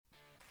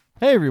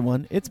Hey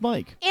everyone, it's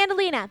Mike. And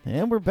Alina.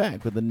 And we're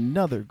back with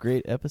another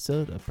great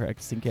episode of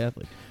Practicing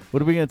Catholic.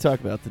 What are we going to talk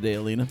about today,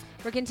 Alina?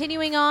 We're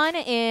continuing on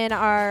in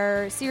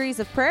our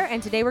series of prayer,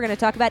 and today we're going to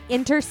talk about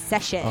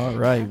intercession. All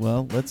right,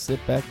 well, let's sit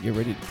back and get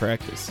ready to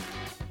practice.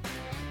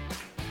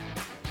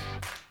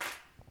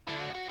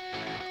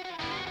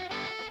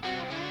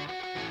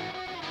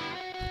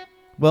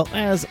 Well,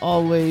 as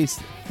always,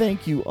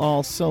 thank you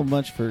all so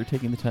much for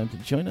taking the time to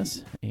join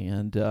us.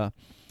 And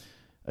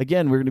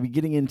again, we're going to be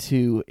getting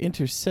into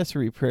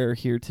intercessory prayer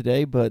here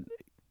today. But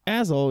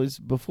as always,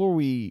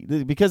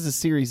 because the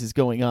series is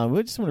going on,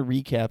 we just want to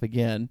recap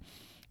again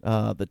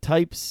the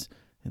types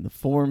and the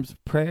forms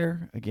of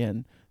prayer.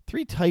 Again,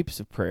 3 types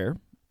of prayer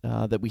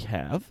that we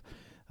have.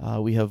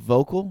 We have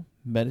vocal,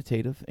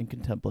 meditative, and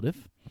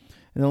contemplative.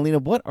 And Alina,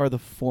 what are the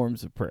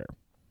forms of prayer?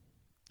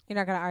 You're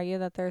not going to argue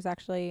that there's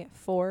actually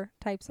 4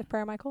 types of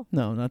prayer, Michael?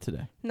 No, not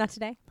today. Not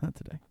today? Not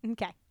today.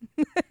 Okay.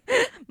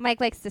 Mike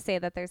likes to say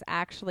that there's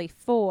actually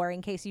 4,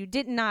 in case you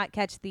did not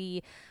catch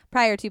the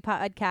prior 2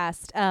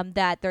 podcast,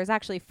 that there's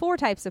actually 4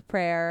 types of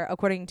prayer,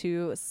 according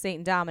to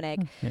St. Dominic,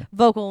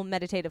 vocal,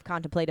 meditative,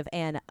 contemplative,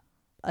 and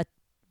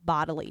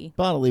bodily.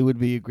 Bodily would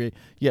be a great,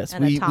 yes.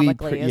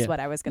 Anatomically is what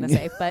I was going to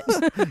say, but.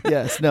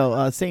 Yes,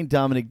 no, St.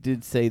 Dominic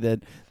did say that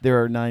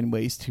there are 9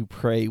 ways to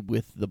pray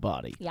with the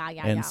body.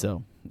 Yeah.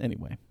 So,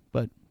 anyway,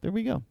 but there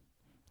we go.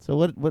 So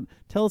what?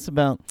 Tell us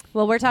about...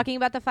 Well, we're talking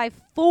about the 5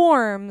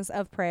 forms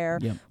of prayer,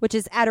 Yep. which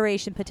is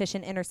adoration,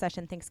 petition,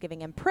 intercession,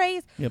 thanksgiving, and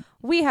praise. Yep.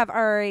 We have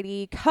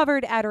already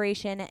covered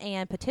adoration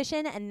and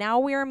petition, and now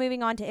we are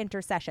moving on to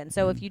intercession.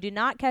 So if you do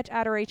not catch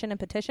adoration and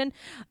petition,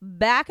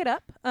 back it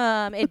up.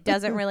 It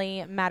doesn't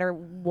really matter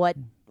what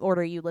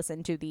order you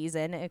listen to these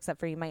in, except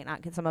for you might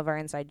not get some of our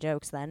inside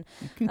jokes then.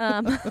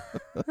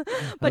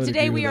 But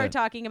today we are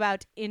talking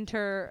about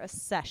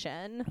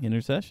intercession.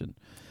 Intercession.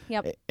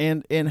 Yep.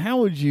 And how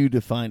would you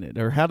define it,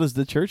 or how does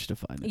the church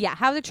define it? Yeah,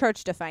 how the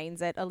church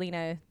defines it.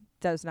 Alina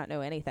does not know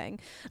anything.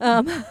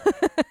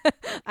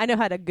 I know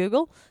how to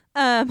Google.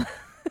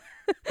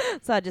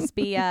 So I'll just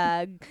be,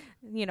 I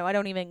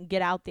don't even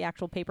get out the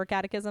actual paper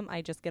catechism.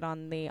 I just get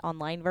on the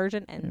online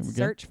version and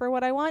search for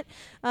what I want.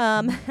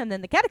 And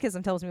then the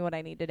catechism tells me what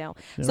I need to know.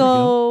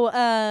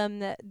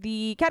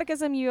 The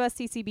catechism,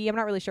 USCCB, I'm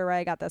not really sure where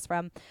I got this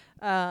from.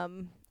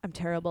 I'm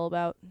terrible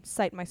about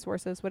citing my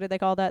sources. What do they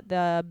call that?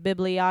 The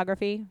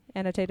bibliography,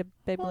 annotated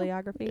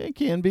bibliography? It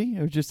can be.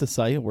 Or just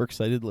a works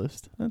cited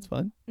list. That's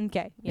fine.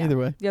 Okay. Yeah. Either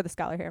way. You're the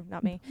scholar here,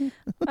 not me.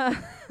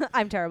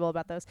 I'm terrible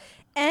about those.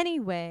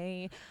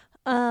 Anyway,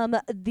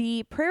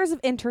 the prayers of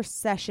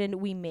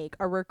intercession we make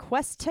are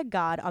requests to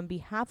God on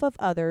behalf of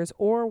others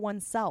or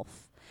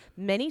oneself.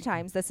 Many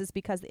times this is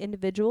because the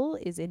individual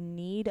is in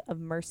need of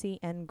mercy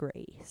and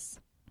grace.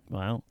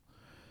 Wow.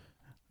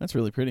 That's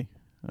really pretty.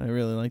 I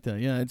really like that.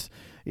 Yeah,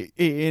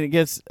 it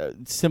gets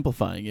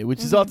simplifying it,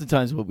 which is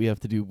oftentimes what we have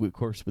to do, of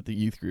course, with the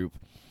youth group,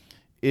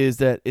 is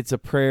that it's a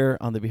prayer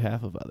on the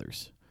behalf of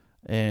others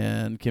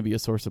and can be a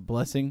source of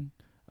blessing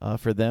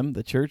for them,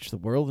 the church, the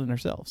world, and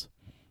ourselves.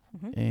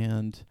 Mm-hmm.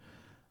 And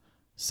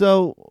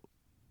so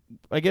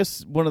I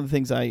guess one of the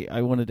things I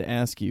wanted to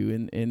ask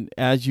you, and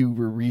as you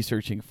were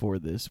researching for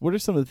this, what are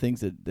some of the things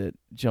that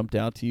jumped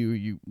out to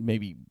you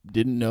maybe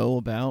didn't know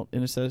about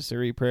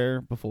intercessory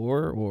prayer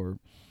before, or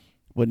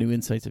what new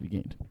insights have you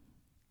gained?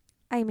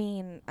 I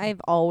mean, I've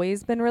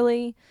always been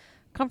really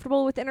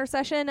comfortable with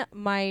intercession.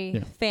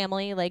 My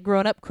family,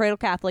 growing up cradle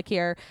Catholic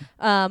here,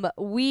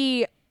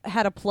 we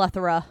had a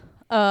plethora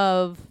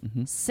of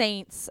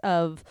saints,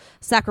 of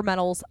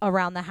sacramentals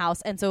around the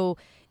house. And so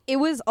it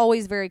was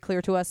always very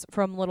clear to us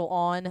from little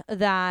on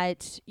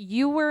that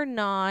you were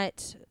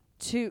not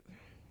to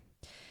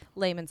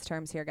layman's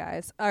terms here,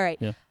 guys. All right.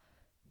 Yeah.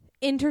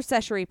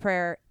 Intercessory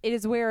prayer, it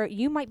is where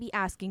you might be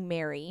asking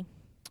Mary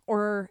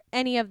or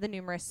any of the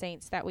numerous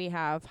saints that we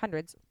have,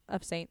 hundreds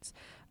of saints,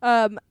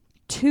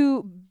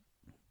 to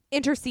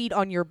intercede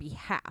on your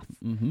behalf.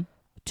 Mm-hmm.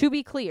 To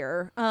be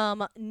clear,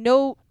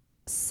 no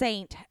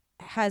saint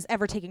has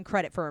ever taken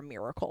credit for a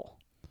miracle.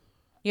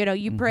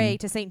 You pray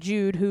to St.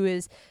 Jude, who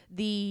is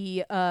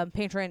the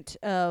patron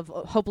of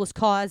hopeless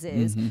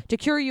causes, to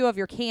cure you of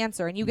your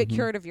cancer, and you get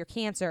cured of your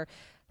cancer.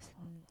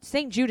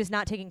 St. Jude is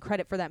not taking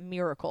credit for that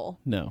miracle.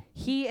 No.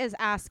 He is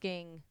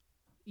asking...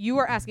 You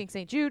are asking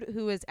St. Jude,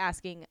 who is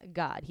asking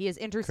God. He is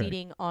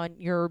interceding on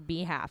your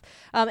behalf.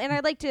 And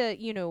I'd like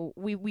to,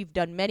 we've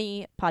done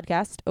many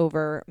podcasts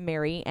over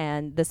Mary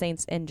and the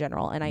saints in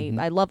general, and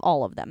I love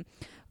all of them.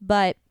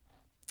 But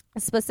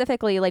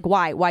specifically,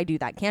 why do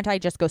that? Can't I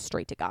just go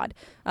straight to God?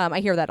 I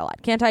hear that a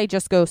lot. Can't I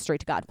just go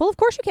straight to God? Well, of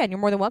course you can. You're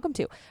more than welcome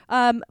to.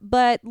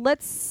 But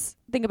let's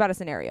think about a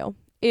scenario.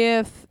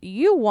 If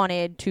you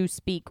wanted to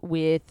speak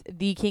with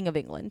the King of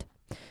England,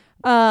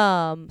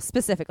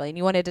 specifically, and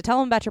you wanted to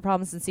tell him about your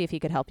problems and see if he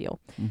could help you,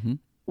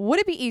 would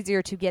it be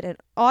easier to get an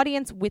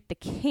audience with the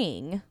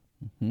king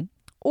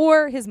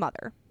or his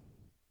mother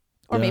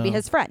or maybe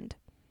his friend?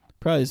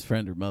 Probably his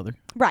friend or mother.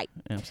 Right.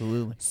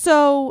 Absolutely.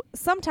 So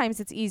sometimes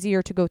it's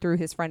easier to go through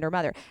his friend or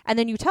mother, and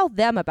then you tell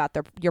them about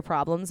your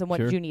problems and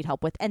what you need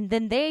help with, and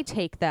then they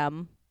take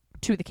them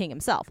to the king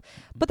himself.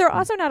 But they're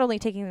also not only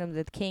taking them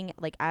to the king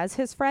like as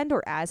his friend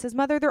or as his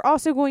mother, they're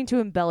also going to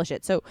embellish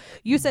it. So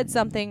you said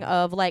something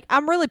of like,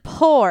 I'm really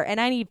poor and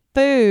I need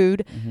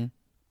food.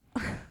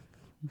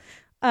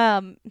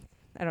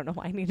 I don't know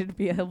why I needed to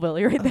be a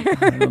hillbilly right there.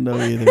 I don't know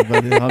either,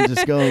 but I'm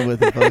just going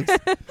with it, folks.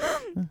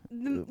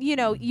 You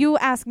know, you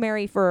ask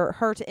Mary for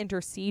her to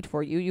intercede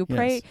for you. You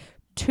pray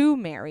to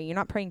Mary. You're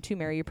not praying to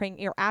Mary.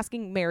 You're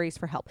asking Mary's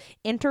for help.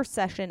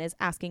 Intercession is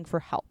asking for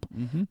help.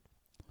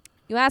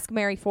 You ask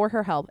Mary for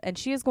her help, and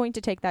she is going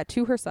to take that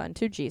to her son,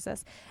 to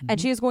Jesus, and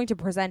she is going to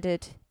present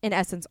it, in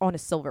essence, on a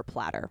silver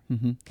platter.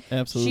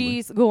 Absolutely.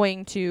 She's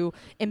going to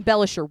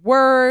embellish your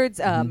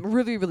words,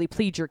 really, really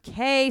plead your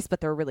case,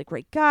 but they're a really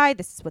great guy.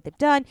 This is what they've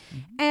done.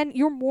 And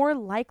you're more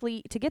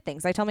likely to get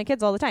things. I tell my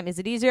kids all the time, is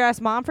it easier to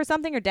ask mom for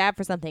something or dad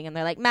for something? And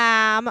they're like,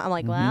 Mom. I'm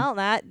like, well,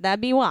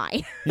 that'd be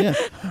why. Yeah.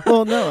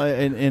 Well, no,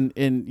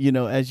 and you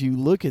know, as you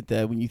look at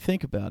that, when you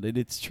think about it,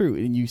 it's true.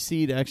 And you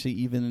see it actually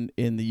even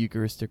in the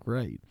Eucharistic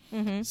rite.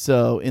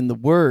 So in the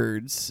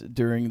words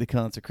during the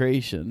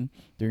consecration,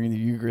 during the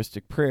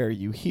Eucharistic prayer,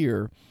 you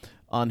hear,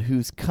 on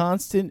whose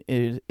constant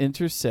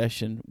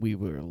intercession we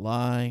will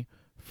rely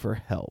for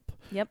help.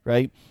 Yep.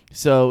 Right?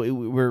 So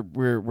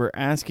we're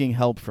asking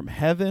help from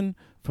heaven,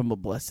 from a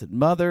Blessed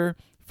Mother,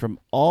 from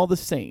all the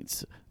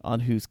saints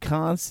on whose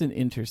constant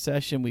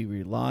intercession we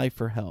rely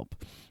for help.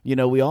 You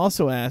know, we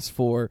also ask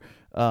for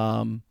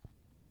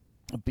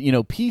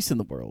peace in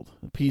the world,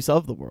 peace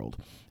of the world,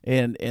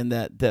 and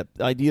that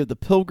idea of the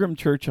pilgrim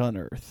church on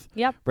earth.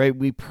 Yep. Right.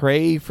 We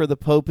pray for the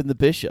Pope and the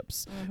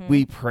bishops.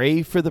 We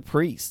pray for the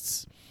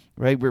priests.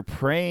 Right. We're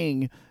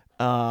praying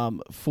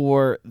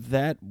for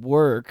that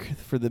work,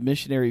 for the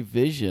missionary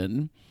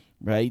vision,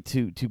 right,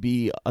 to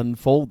be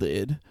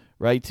unfolded,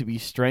 right, to be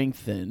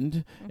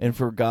strengthened, and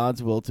for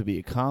God's will to be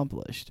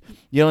accomplished.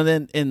 You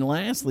know, and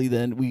lastly,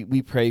 then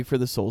we pray for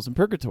the souls in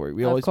purgatory.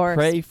 We always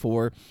pray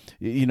for,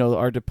 you know,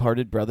 our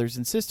departed brothers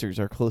and sisters,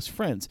 our close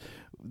friends.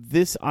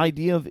 This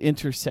idea of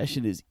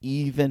intercession is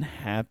even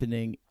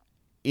happening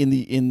in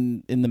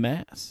the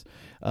Mass.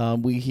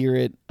 We hear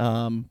it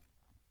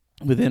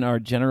within our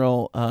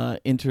general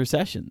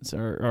intercessions,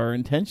 our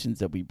intentions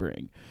that we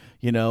bring.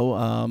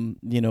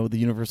 The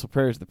universal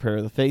prayers, the prayer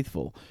of the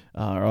faithful,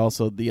 are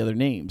also the other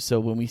names. So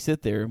when we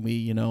sit there and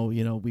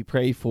we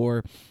pray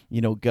for,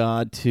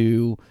 God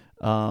to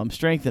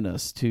strengthen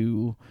us,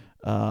 to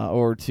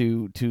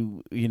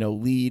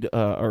lead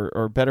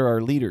or better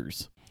our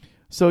leaders.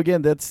 So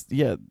again, that's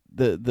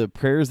the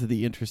prayers of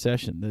the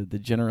intercession, the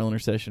general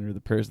intercession, or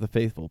the prayers of the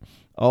faithful,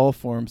 all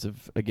forms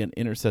of, again,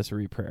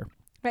 intercessory prayer.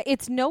 Right.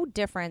 It's no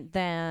different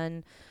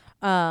than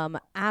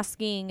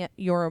asking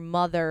your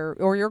mother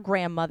or your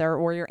grandmother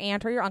or your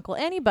aunt or your uncle,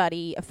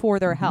 anybody, for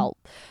their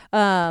help.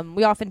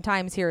 We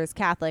oftentimes hear as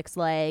Catholics,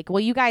 like, well,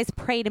 you guys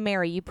pray to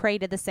Mary, you pray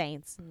to the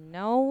saints.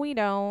 No, we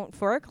don't.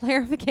 For a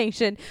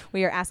clarification,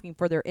 we are asking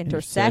for their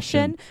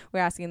intercession. We're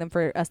asking them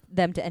for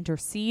them to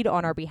intercede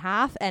on our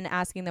behalf, and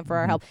asking them for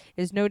our help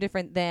is no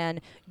different than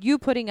you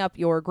putting up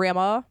your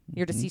grandma,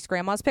 your deceased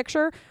grandma's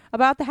picture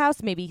about the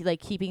house, maybe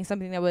like keeping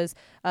something that was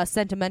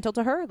sentimental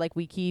to her, like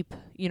we keep,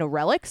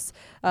 relics.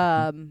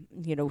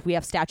 We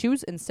have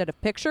statues instead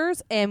of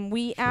pictures, and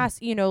we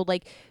ask,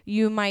 like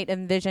you might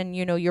envision,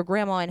 your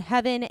grandma in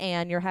heaven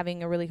and you're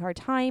having a really hard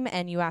time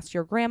and you ask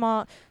your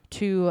grandma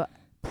to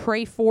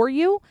pray for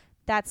you.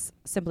 That's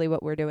simply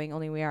what we're doing.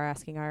 Only we are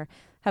asking our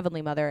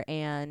Heavenly Mother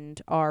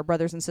and our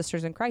brothers and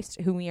sisters in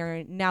Christ, who we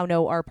are now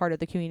know are part of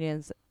the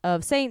communions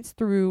of saints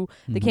through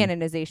the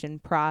canonization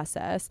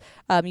process.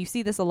 You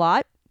see this a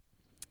lot.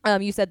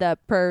 You said the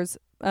prayers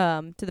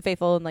to the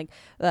faithful, and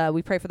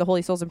we pray for the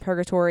holy souls in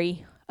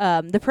purgatory.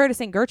 The prayer to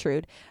St.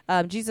 Gertrude.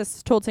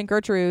 Jesus told St.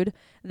 Gertrude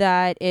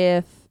that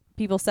if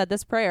people said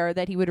this prayer,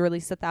 that he would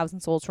release 1,000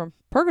 souls from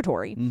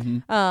purgatory.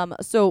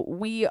 So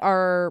we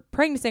are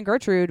praying to St.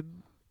 Gertrude,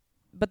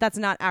 but that's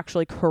not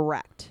actually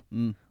correct.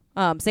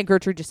 St.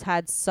 Gertrude just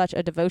had such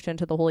a devotion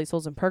to the holy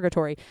souls in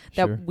purgatory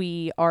that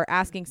we are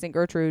asking St.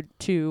 Gertrude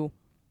to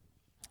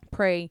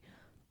pray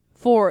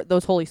for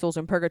those holy souls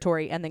in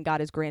purgatory, and then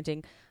God is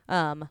granting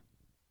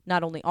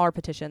not only our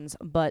petitions,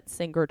 but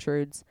St.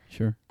 Gertrude's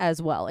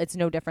as well. It's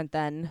no different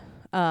than,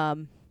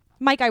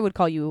 Mike, I would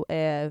call you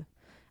a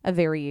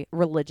very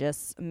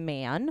religious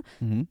man.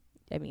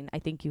 I mean, I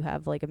think you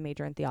have like a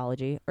major in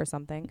theology or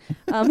something.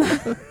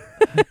 But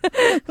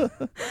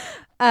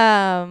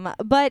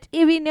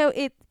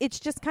it's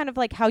just kind of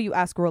like how you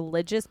ask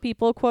religious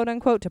people, quote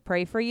unquote, to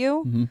pray for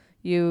you.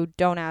 You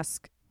don't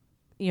ask,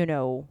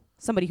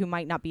 somebody who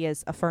might not be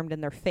as affirmed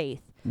in their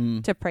faith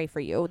to pray for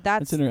you.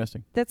 That's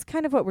interesting. That's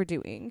kind of what we're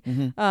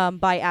doing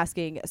by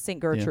asking St.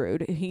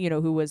 Gertrude,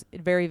 who was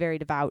very, very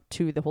devout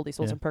to the holy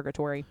souls in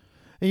purgatory.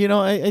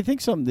 I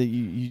think something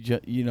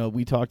that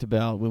we talked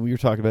about when we were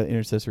talking about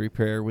intercessory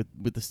prayer with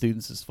the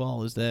students this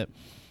fall is that,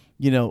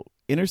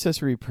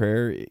 intercessory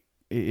prayer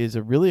is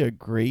a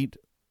great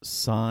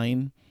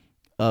sign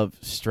of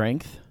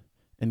strength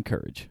and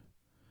courage,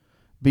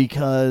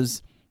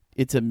 because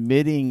it's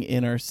admitting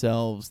in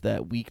ourselves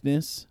that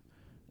weakness,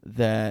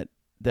 that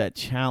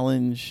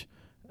challenge,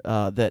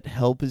 that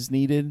help is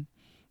needed.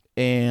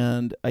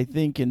 And I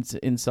think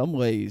in some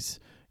ways,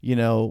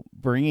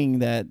 bringing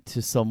that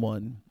to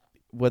someone,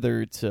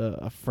 whether it's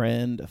a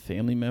friend, a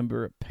family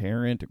member, a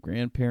parent, a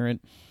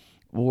grandparent,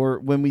 or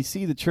when we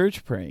see the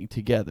church praying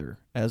together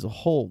as a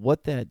whole,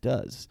 what that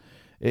does.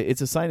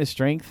 It's a sign of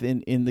strength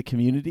in the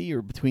community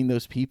or between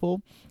those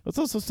people. It's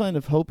also a sign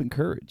of hope and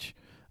courage.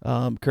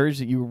 Courage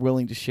that you were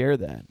willing to share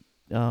that,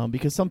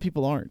 because some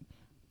people aren't.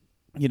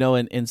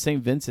 And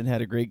St. Vincent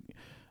had a great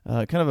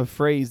kind of a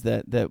phrase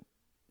that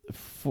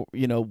for,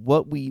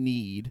 what we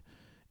need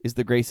is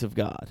the grace of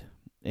God,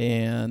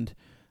 and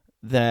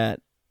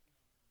that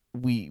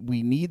we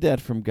need that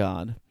from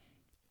God.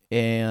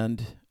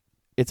 And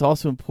it's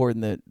also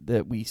important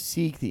that we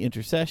seek the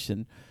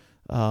intercession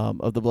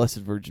of the Blessed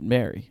Virgin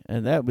Mary.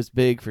 And that was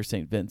big for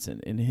St.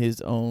 Vincent in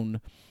his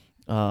own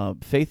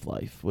faith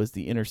life, was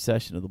the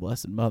intercession of the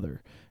Blessed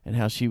Mother and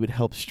how she would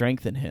help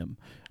strengthen him,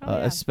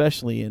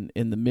 especially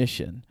in the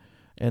mission.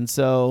 And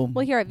so...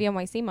 Well, here at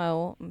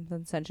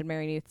VMYCMO, Ascension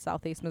Marian Youth,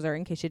 Southeast Missouri,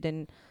 in case you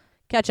didn't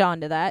catch on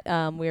to that,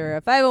 we're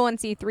a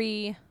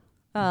 501c3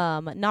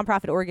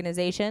 nonprofit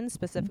organization,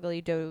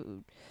 specifically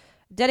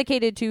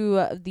dedicated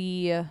to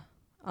the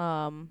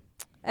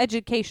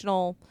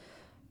educational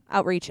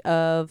outreach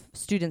of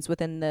students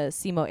within the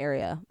SEMO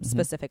area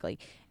specifically.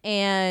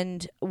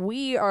 And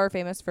we are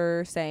famous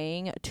for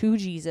saying to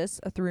Jesus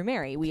through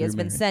Mary. We as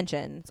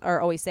Vincentians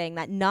are always saying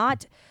that,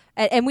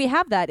 and we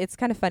have that. It's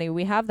kind of funny.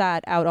 We have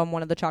that out on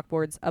one of the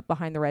chalkboards up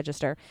behind the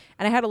register.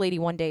 And I had a lady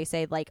one day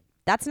say,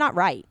 that's not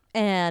right.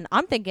 And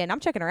I'm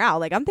checking her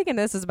out. I'm thinking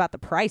this is about the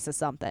price of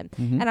something.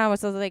 And I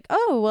was like,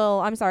 oh, well,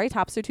 I'm sorry.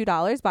 Tops are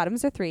 $2,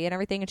 bottoms are $3 and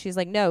everything. And she's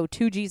like, no,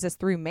 to Jesus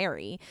through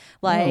Mary.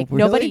 Really?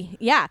 Nobody.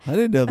 Yeah. I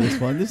didn't know this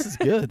one. This is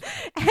good.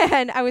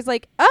 And I was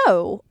like,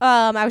 oh,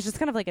 I was just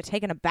kind of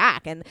taken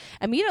aback and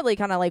immediately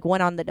kind of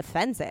went on the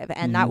defensive.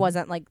 And that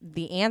wasn't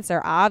the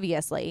answer,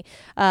 obviously.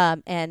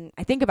 And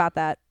I think about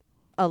that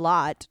a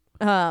lot.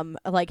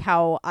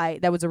 How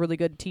that was a really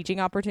good teaching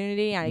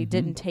opportunity. I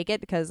didn't take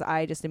it because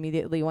I just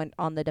immediately went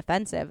on the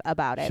defensive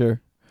about it.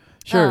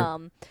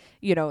 Sure.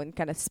 And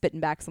kind of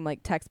spitting back some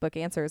textbook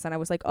answers. And I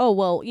was like, oh,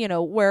 well,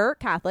 we're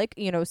Catholic,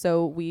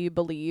 so we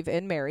believe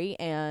in Mary,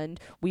 and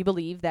we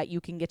believe that you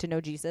can get to know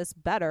Jesus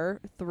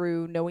better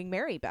through knowing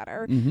Mary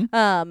better.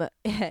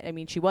 I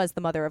mean, she was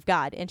the mother of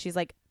God. And she's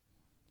like,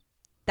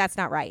 that's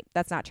not right.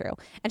 That's not true.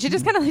 And she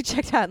just kind of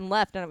checked out and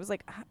left. And I was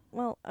like,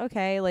 well,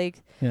 okay.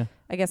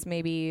 I guess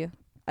maybe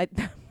I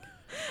don't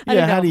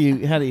know. How do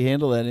you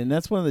handle that? And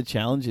that's one of the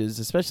challenges,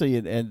 especially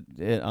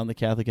on the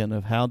Catholic end,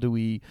 of how do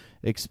we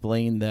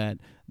explain that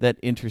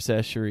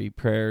intercessory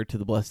prayer to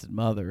the Blessed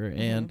Mother.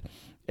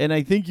 And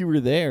I think you were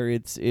there.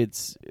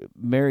 It's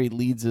Mary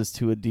leads us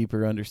to a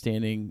deeper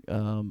understanding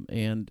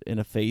and in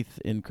a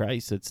faith in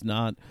Christ. It's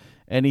not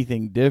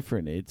anything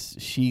different.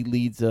 She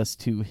leads us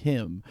to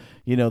him.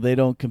 They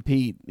don't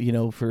compete,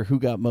 for who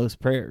got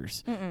most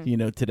prayers,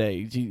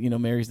 today.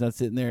 Mary's not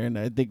sitting there, and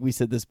I think we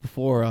said this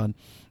before on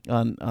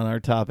our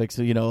topic.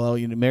 So,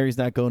 Mary's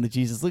not going to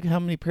Jesus, look how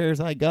many prayers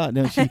I got.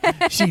 No,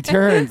 she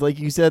turns, like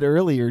you said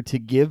earlier, to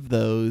give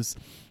those,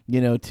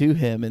 to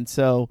him. And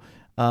so,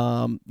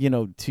 to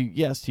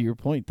your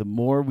point, the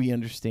more we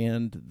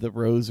understand the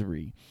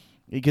rosary,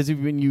 because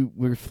when you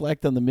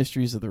reflect on the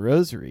mysteries of the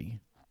rosary,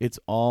 it's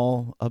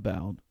all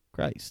about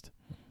Christ.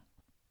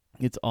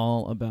 It's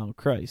all about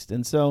Christ.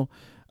 And so,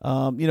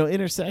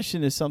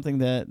 intercession is something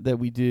that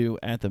we do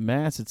at the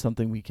Mass. It's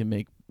something we can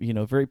make,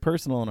 very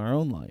personal in our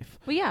own life.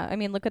 Well, yeah. I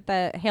mean, look at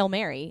the Hail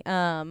Mary.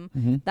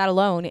 That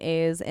alone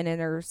is an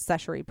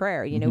intercessory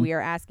prayer. We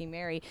are asking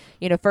Mary,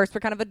 first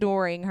we're kind of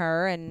adoring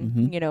her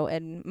and,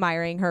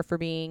 admiring her for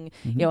being,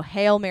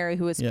 Hail Mary,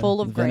 who is full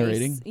of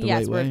grace.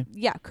 Yes,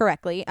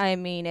 correctly. I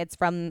mean, it's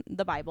from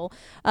the Bible.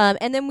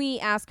 And then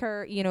we ask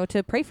her,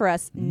 to pray for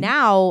us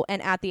now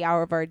and at the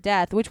hour of our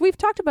death, which we've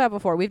talked about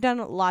before. We've done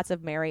lots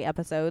of Mary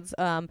episodes,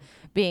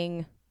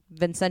 being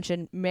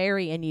Vincentian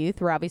Marian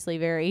Youth. We're obviously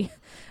very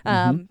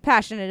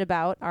passionate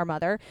about our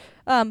mother.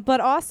 But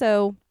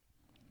also,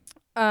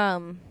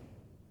 you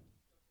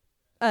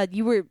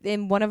were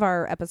in one of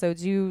our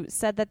episodes, you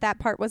said that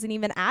part wasn't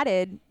even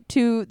added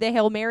to the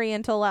Hail Mary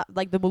until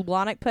the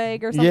bubonic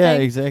plague or something. Yeah,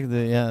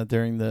 exactly. Yeah,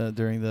 during the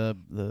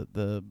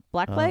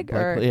Black Plague,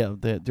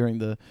 during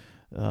the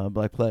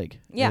Black Plague.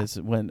 Yeah.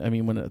 When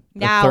a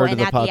now third and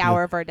of at the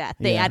hour of our death,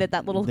 they added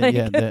that little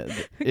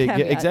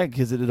exactly,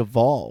 because it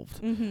evolved.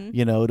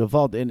 It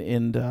evolved,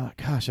 and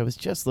gosh, I was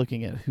just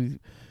looking at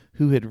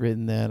who had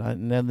written that.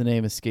 Now the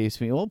name escapes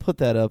me. We'll put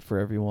that up for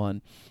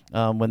everyone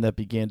when that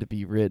began to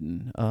be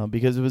written,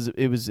 because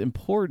it was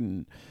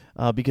important.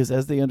 Because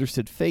as they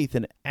understood faith,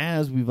 and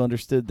as we've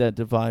understood that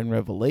divine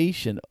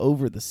revelation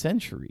over the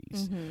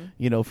centuries,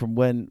 from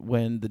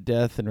when the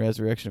death and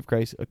resurrection of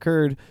Christ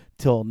occurred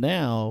till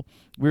now,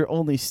 we're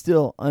only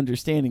still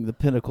understanding the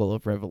pinnacle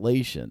of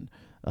revelation,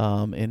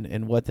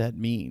 and what that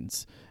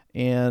means.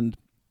 And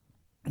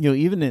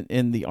even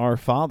in the Our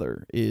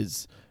Father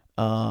is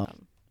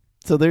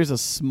so there's a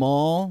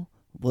small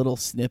little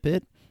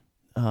snippet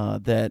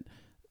that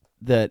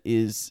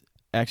is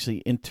actually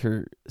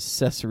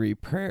intercessory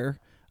prayer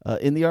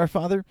in the Our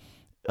Father,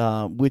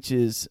 which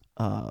is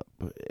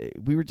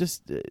we were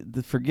just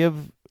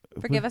forgive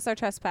us our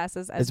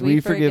trespasses as we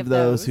forgive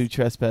those who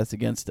trespass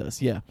against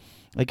us. Yeah,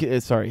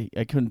 sorry,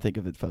 I couldn't think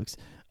of it, folks.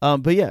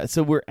 But yeah,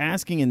 so we're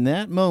asking in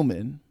that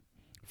moment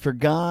for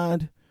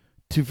God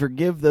to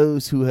forgive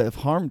those who have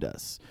harmed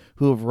us,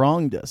 who have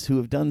wronged us, who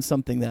have done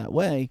something that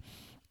way.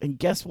 And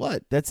guess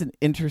what? That's an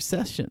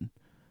intercession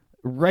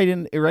right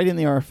in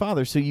the Our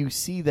Father. So you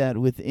see that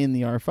within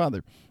the Our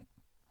Father.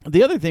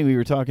 The other thing we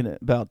were talking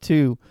about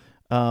too,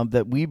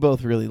 that we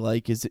both really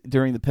like, is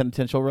during the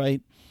penitential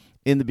rite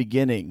in the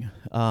beginning,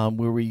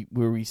 where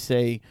we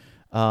say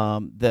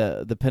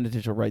the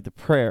penitential rite, the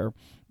prayer,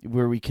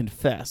 where we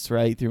confess,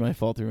 right, through my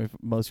fault, through my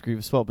most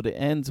grievous fault. But it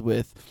ends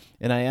with,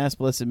 and I ask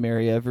Blessed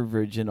Mary, ever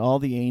Virgin, all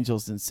the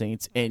angels and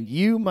saints, and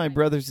you, my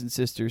brothers and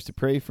sisters, to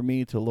pray for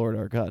me to the Lord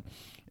our God.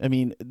 I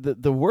mean,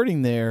 the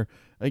wording there,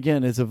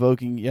 again, is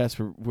evoking, yes,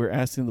 we're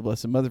asking the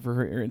Blessed Mother for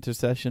her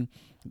intercession,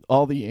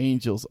 all the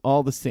angels,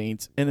 all the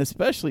saints, and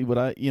especially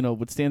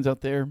what stands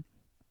out there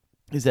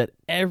is that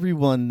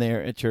everyone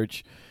there at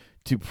church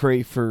to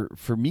pray for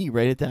me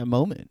right at that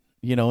moment,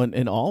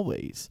 and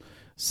always.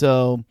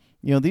 So,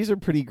 these are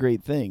pretty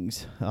great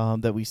things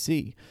that we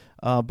see.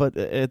 But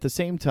at the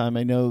same time,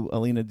 I know,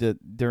 Alina,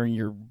 that during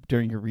your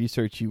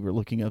research, you were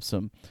looking up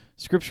some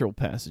scriptural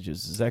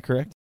passages. Is that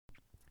correct?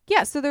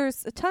 Yeah, so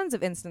there's tons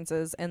of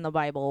instances in the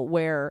Bible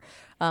where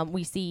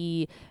we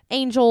see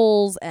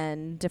angels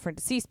and different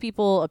deceased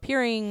people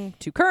appearing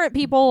to current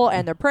people,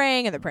 and they're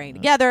praying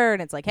together,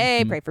 and it's like,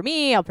 hey, pray for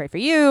me, I'll pray for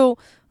you.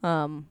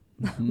 We'll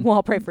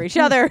all pray for each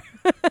other.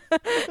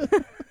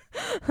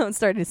 I'm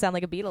starting to sound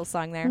like a Beatles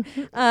song there.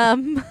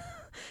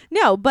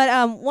 No,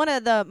 but one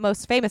of the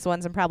most famous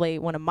ones, and probably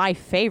one of my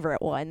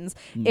favorite ones,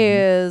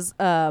 is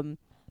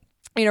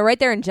right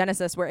there in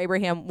Genesis, where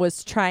Abraham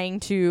was trying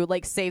to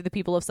save the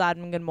people of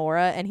Sodom and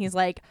Gomorrah, and he's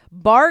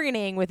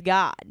bargaining with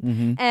God.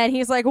 And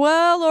he's like,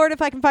 well, Lord,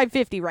 if I can find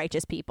 50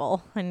 righteous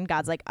people. And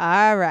God's like,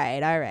 all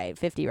right,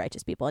 50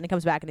 righteous people. And he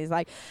comes back and he's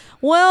like,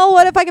 well,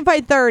 what if I can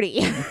find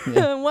 30?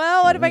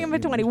 Well, what if I can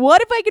find 20?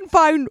 What if I can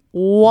find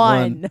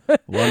one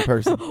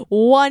person?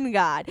 One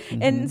God.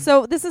 And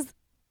so this is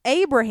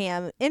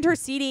Abraham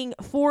interceding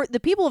for the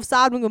people of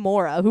Sodom and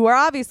Gomorrah, who are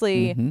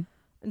obviously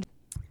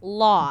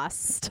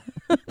lost.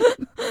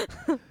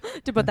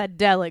 To put that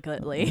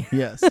delicately.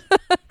 Yes.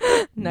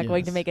 Not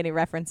going to make any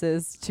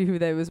references to who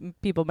those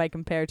people might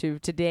compare to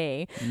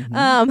today.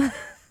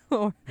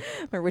 Or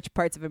which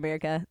parts of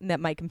America that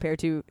might compare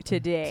to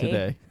today.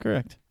 Today,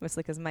 correct.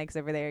 Mostly because Mike's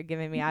over there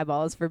giving me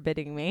eyeballs,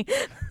 forbidding me.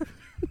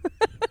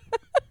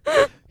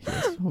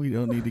 Yes, we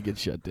don't need to get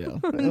shut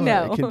down.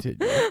 No. Right,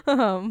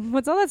 continue.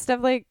 What's all that stuff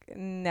like?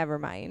 Never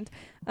mind.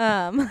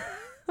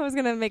 I was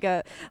going to make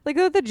a,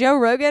 the Joe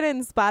Rogan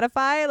and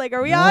Spotify.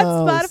 Are we on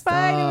Spotify?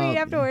 Stop. Do we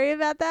have to worry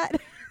about that?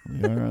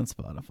 We are on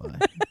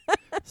Spotify.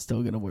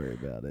 Still going to worry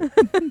about it.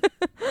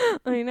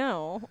 I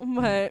know,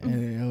 but.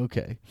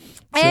 Okay.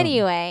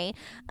 Anyway,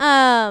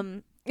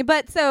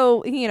 but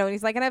so,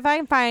 he's like, and if I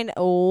can find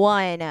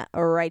one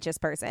righteous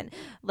person,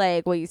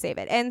 will you save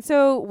it? And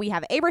so we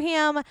have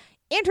Abraham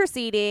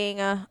interceding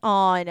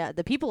on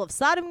the people of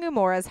Sodom and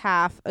Gomorrah's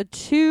half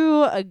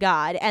to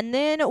God. And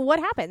then what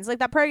happens?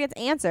 That prayer gets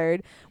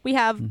answered. We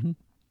have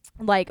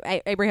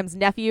Abraham's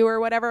nephew or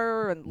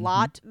whatever, and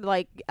Lot,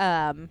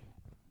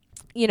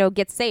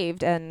 gets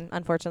saved. And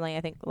unfortunately,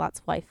 I think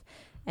Lot's wife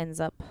ends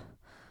up,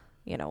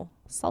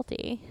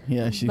 salty.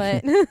 Yeah, she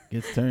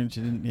gets turned. She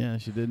didn't. Yeah,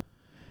 she did.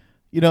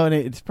 And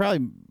it's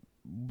probably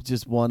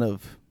just one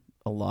of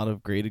a lot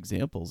of great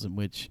examples in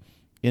which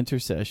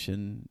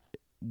intercession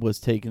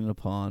was taken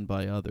upon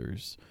by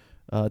others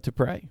to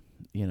pray,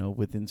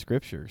 within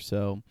Scripture.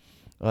 So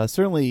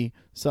certainly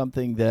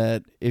something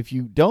that if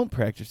you don't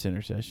practice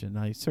intercession,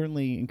 I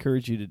certainly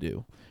encourage you to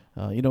do.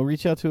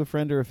 Reach out to a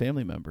friend or a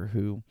family member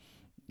who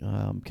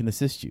can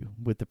assist you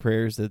with the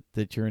prayers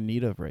that you're in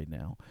need of right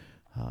now,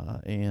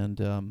 and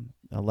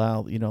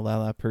allow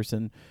that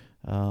person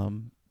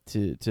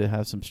to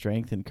have some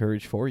strength and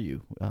courage for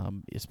you,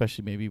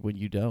 especially maybe when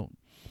you don't.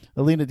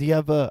 Alina, do you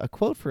have a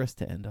quote for us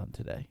to end on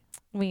today?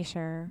 We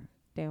sure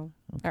do.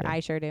 Okay. Or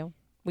I sure do.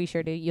 We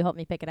sure do. You helped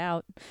me pick it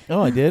out.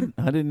 Oh, I did?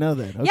 I didn't know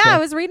that. Okay. Yeah, I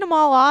was reading them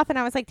all off, and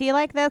I was like, do you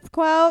like this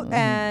quote?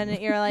 And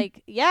you're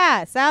like,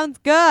 yeah, sounds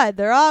good.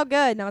 They're all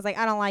good. And I was like,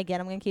 I don't like it.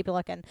 I'm going to keep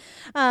looking.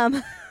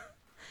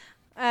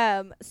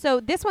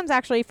 So this one's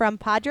actually from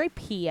Padre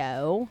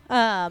Pio.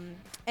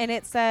 And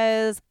it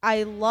says,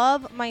 I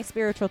love my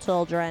spiritual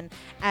children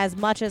as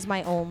much as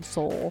my own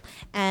soul.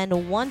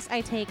 And once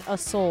I take a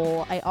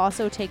soul, I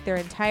also take their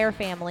entire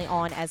family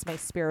on as my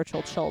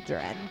spiritual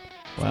children.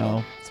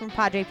 Wow. So it's from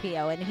Padre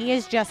Pio. And he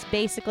is just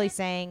basically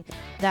saying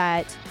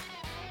that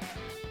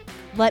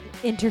let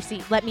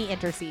me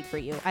intercede for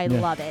you. I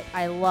love it.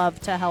 I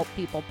love to help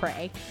people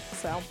pray.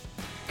 So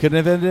couldn't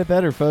have ended it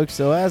better, folks.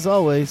 So as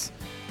always,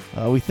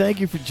 we thank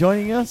you for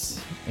joining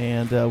us,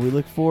 and we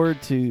look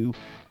forward to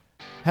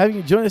having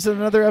you join us in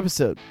another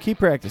episode. Keep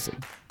practicing.